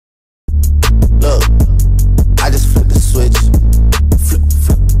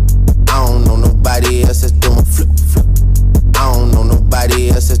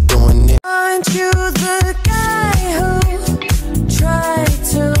Aren't you the guy who tried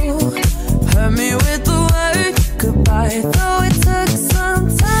to hurt me with the word goodbye? Though it took some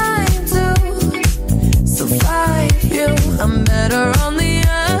time to survive you, I'm better on the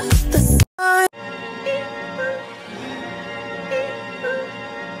other side.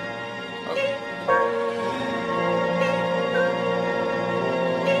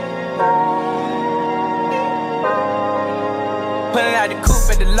 Pulling out the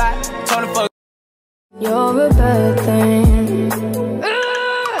coupe at the lot, told her fuck. You're a bad thing. I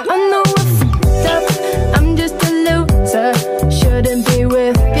know I fucked up, I'm just a loser. Shouldn't be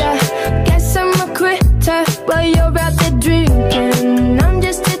with ya. Guess I'm a quitter while you're out there drinking. I'm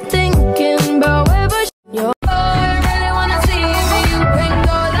just here thinking about whether you're. I really wanna see if you can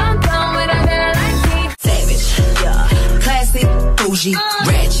go downtown with a girl like me. Savage, yeah. Classy, bougie,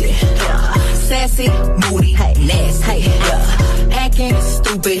 ratchet, yeah. Sassy, moody, nasty, yeah. Acting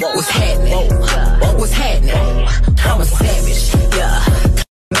stupid, what's happening? What's happening? I'm a savage, yeah.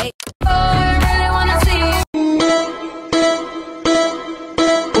 I really wanna see you.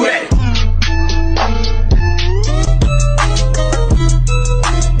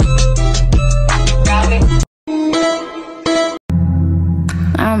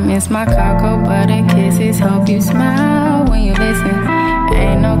 I miss my cocoa butter kisses. Hope you smile when you listen.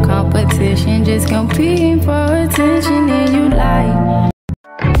 Ain't no competition, just competing for attention. And you like.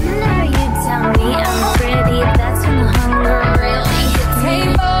 Whenever you tell me I'm pretty, that's when the hunger really hits me. Hey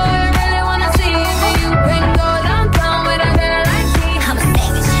boy, I really wanna see if you can go downtown with a girl like me. I'm a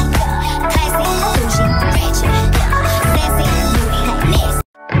savage, yeah. Classy, bougie, ratchet, yeah. Sassy, moody,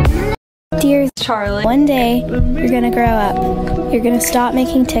 nasty. Dear Charlotte, one day you're gonna grow up. You're gonna stop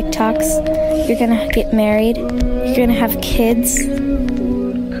making TikToks. You're gonna get married. You're gonna have kids.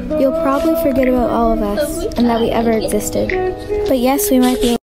 You'll probably forget about all of us and that we ever existed. But yes, we might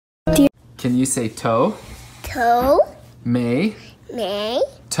be. Dear. Can you say toe? Toe, May. May,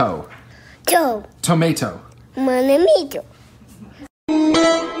 Toe. toe, Tomato. manamito.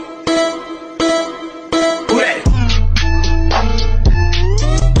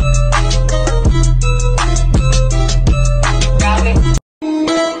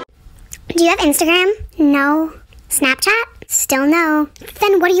 Do you have Instagram? No. Snapchat? Still no.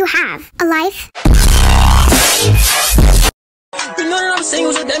 Then what do you have? A life? You know that I'm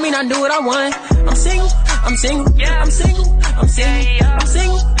single, so that mean I do what I want. I'm single, I'm single, yeah, I'm single, I'm single, I'm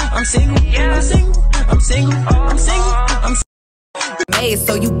single, I'm single, yeah, I'm single, I'm single, I'm single, I'm single. Hey,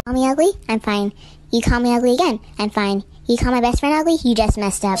 so you Call me ugly? I'm fine. You call me ugly again? I'm fine. You call my best friend ugly? You just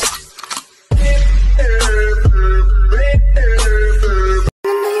messed up.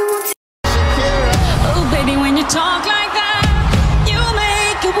 Oh, baby, when you talk like that, you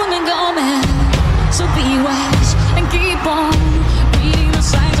make a woman go mad. So be wise and keep on reading the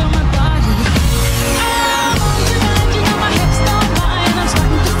signs on my body. Oh, tonight, you know my hips don't lie, and I'm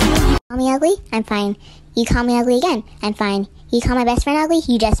starting to feel you. Call me ugly? I'm fine. You call me ugly again? I'm fine. You call my best friend ugly?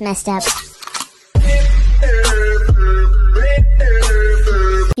 You just messed up.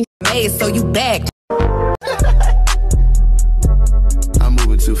 made, so you back. I'm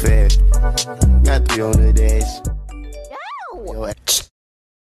moving too fast. Got 3 on the dash.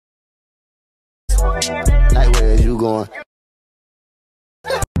 Like, where is you going?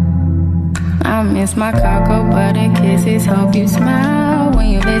 I miss my cocoa butter kisses. Hope you smile when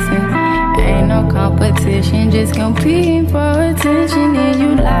you listen. Ain't no competition, just competing for attention. And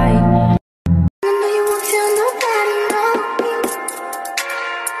you like.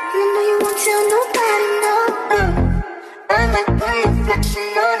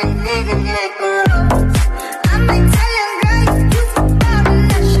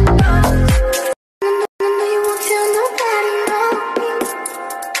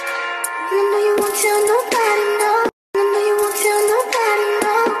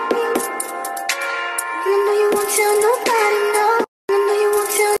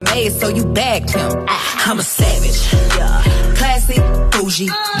 So you bagged him. I'm a savage, yeah. Classy, bougie,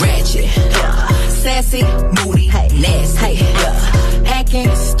 ratchet, yeah. Sassy, moody, nasty, yeah.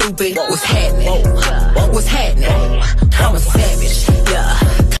 Acting stupid, what's happening? What's happening? I'm a savage, yeah.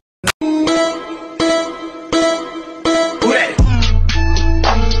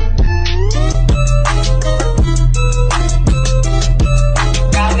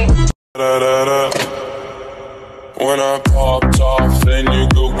 When I popped off and you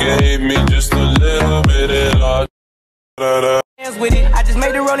go gave me just a little bit of love. Hands with it, I just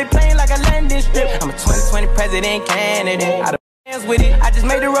made the rolling plane like a landing strip. I'm a 2020 president candidate. I hands with it, I just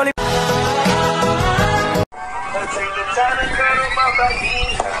made the rolling. I take the time and cut on my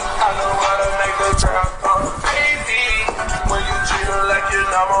body. I know how to make the trap go crazy. When you treat her like your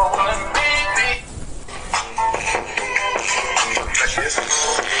number one baby.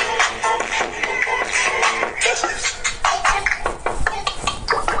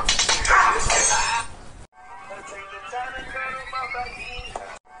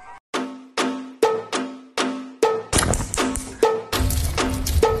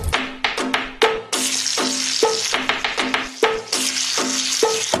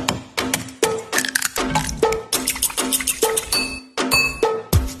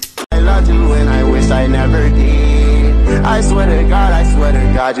 And I wish I never did. I swear to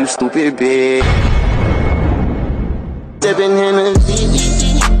God, you stupid bitch. Sipping Hennessy.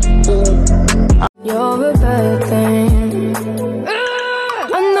 You're a bad thing.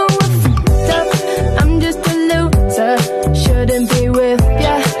 I know I fucked up. I'm just a loser. Shouldn't be with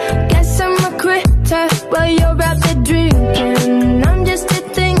ya. Guess I'm a quitter. While you're out there drinking, I'm just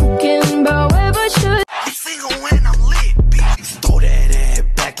thinking about where I should. I'm single when I'm lit, bitch. Throw that ass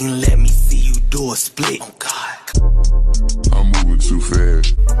back and let me see you do a split. Oh God. I'm moving too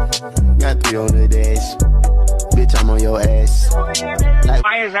fast. Got 3 on the dash. Bitch, I'm on your ass. Like,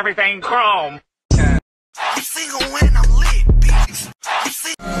 why is everything chrome? I'm single when I'm lit, bitch.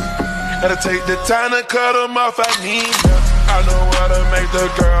 Gotta take the time to cut them off, I need ya. I know how to make the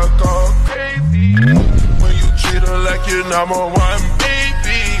girl go crazy. When you treat her like you're number one,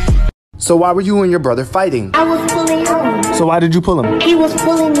 baby. So why were you and your brother fighting? I was pulling him. So why did you pull him? He was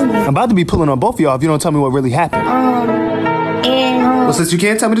pulling me. I'm about to be pulling on both of y'all if you don't tell me what really happened. Well, since you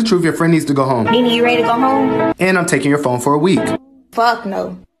can't tell me the truth, your friend needs to go home. Nene, you ready to go home? And I'm taking your phone for a week. Fuck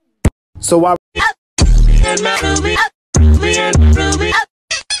no. So why?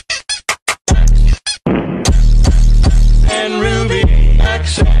 And Ruby,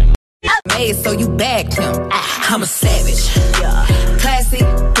 action. Made so you bagged him. I'm a savage. Classy,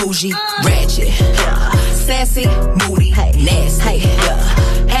 bougie, ratchet. Sassy, moody, nasty.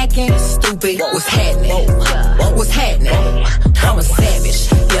 Hacking, stupid. What's happening? What's happening? I'm a savage.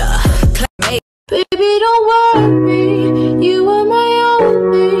 Baby, don't worry. You are my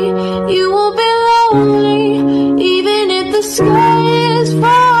only. You won't be lonely, even if the sky is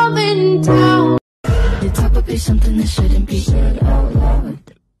falling down. The top would be something that shouldn't be said out loud.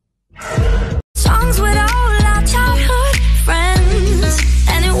 Songs with all our childhood friends,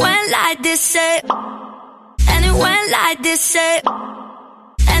 and it went like this, say. And it went like this, say.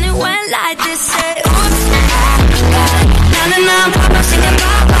 And it went like this, say. Na na na, papa singing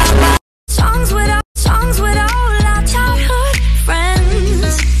ba ba ba. Songs with all our childhood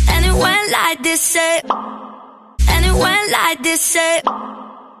friends, and it went like this, say. And it went like this, say.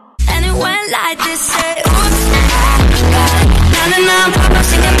 And it went like this, say. Na na na, papa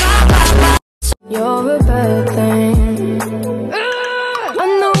singing ba ba ba. You're a bad thing. I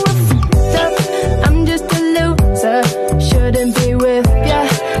know I fucked up. I'm just a loser. Shouldn't be with ya.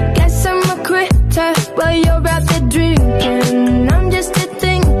 Guess I'm a quitter. While you're out there drinking, I'm just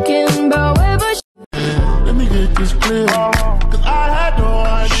thinking about where I should. Let me get this clear, cause I had no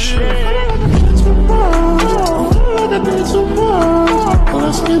idea. It's too much, I did too much.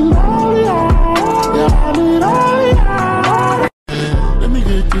 Let's get lonely, yeah, I need all, yeah. Let me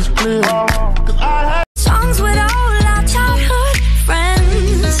get this clear. Songs with all our childhood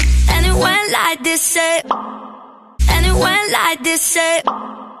friends, and it went like this, say. And it went like this, say.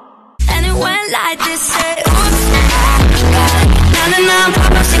 And it went like this, say. Na na na,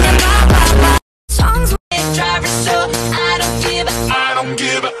 papa singing ba ba ba. Songs with driver, so I don't give it. I don't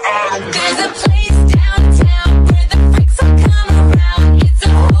give it, I don't give it. There's a place downtown where the freaks will come around. It's a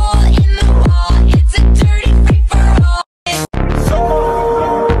hole in the wall. It's a dirty free for all.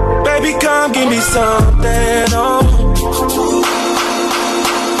 Baby, come give me something, oh.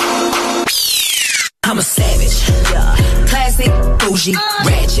 I'm a savage. Classy, bougie,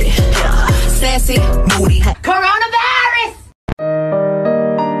 ratchet. Sassy, moody. Coronavirus!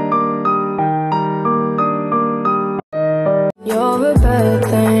 You're a bad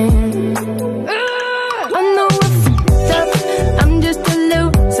thing. I know I fucked up. I'm just a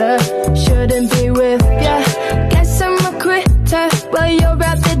loser. Shouldn't be with ya. Guess I'm a quitter. While you're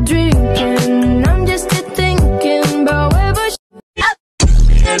out there drinking, I'm just thinking about where I should.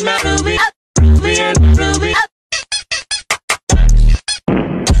 And my Ruby, Ruby and Ruby.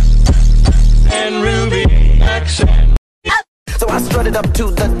 And Ruby, action. So I strutted up to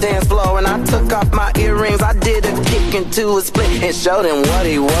the dance floor and I took off my earrings. I did a kick into a split and showed him what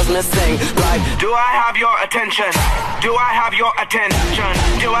he was missing. Like, Do I have your attention? Do I have your attention?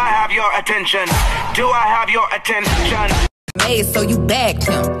 Do I have your attention? Do I have your attention? Made so you bagged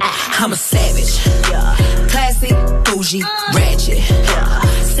him. I'm a savage. Classy, bougie, ratchet.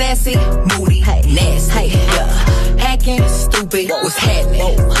 Sassy, moody, nasty. Hacking, stupid. What's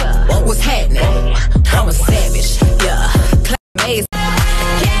happening? What's happening? I'm a savage. Made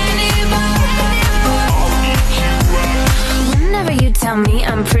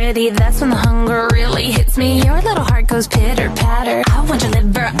baby, that's when the hunger really hits me. Your little heart goes pitter-patter. I want your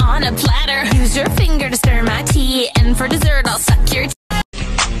liver on a platter. Use your finger to stir my tea, and for dessert I'll suck your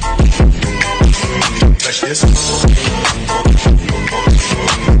Touch this.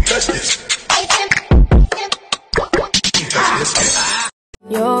 Touch this. Touch this.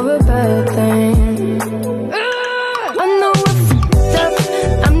 You're a bad thing. I know I fucked up.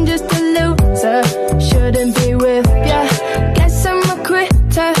 I'm just a loser. Shouldn't be with ya. Guess I'm a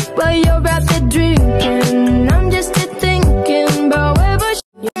quitter while you're out there drinking. I'm just here thinking about whatever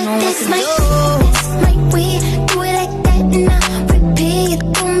you know what to do. This my way, do it like that and I repeat.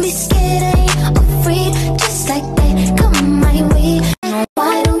 Don't be scared, I ain't afraid. Just like that, come my way.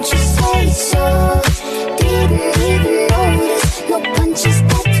 Why don't you say so? Didn't even notice. No punches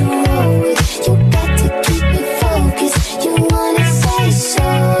got to roll with. You got to keep me focused. You wanna say so?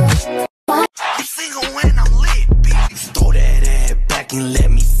 Why? I'm single when I'm lit, bitch. Throw that ass back and let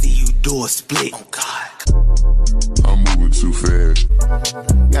me see you do a split. Oh God, I'm moving too fast.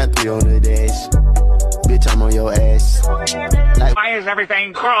 got 3 on the dash. Bitch, I'm on your ass. Like, Why is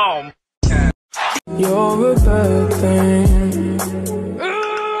everything chrome? You're a bad thing.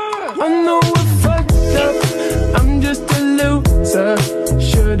 I know I fucked up. I'm just a loser.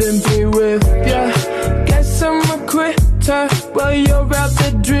 Shouldn't be with ya. Guess I'm a quitter while you're out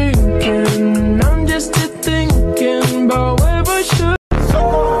there drinking. I'm just here thinking about whatever should.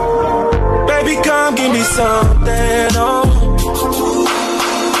 baby, come give me something, oh.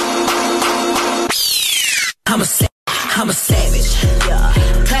 I'm a savage, yeah.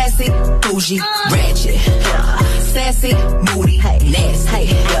 Classy, bougie, ratchet, yeah. Sassy, moody, nasty,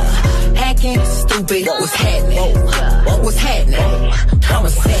 yeah. Hacking, stupid, what's happening? What's happening? I'm a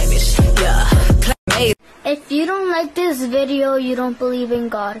savage, yeah. If you don't like this video, you don't believe in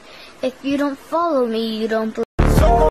God. If you don't follow me, you don't believe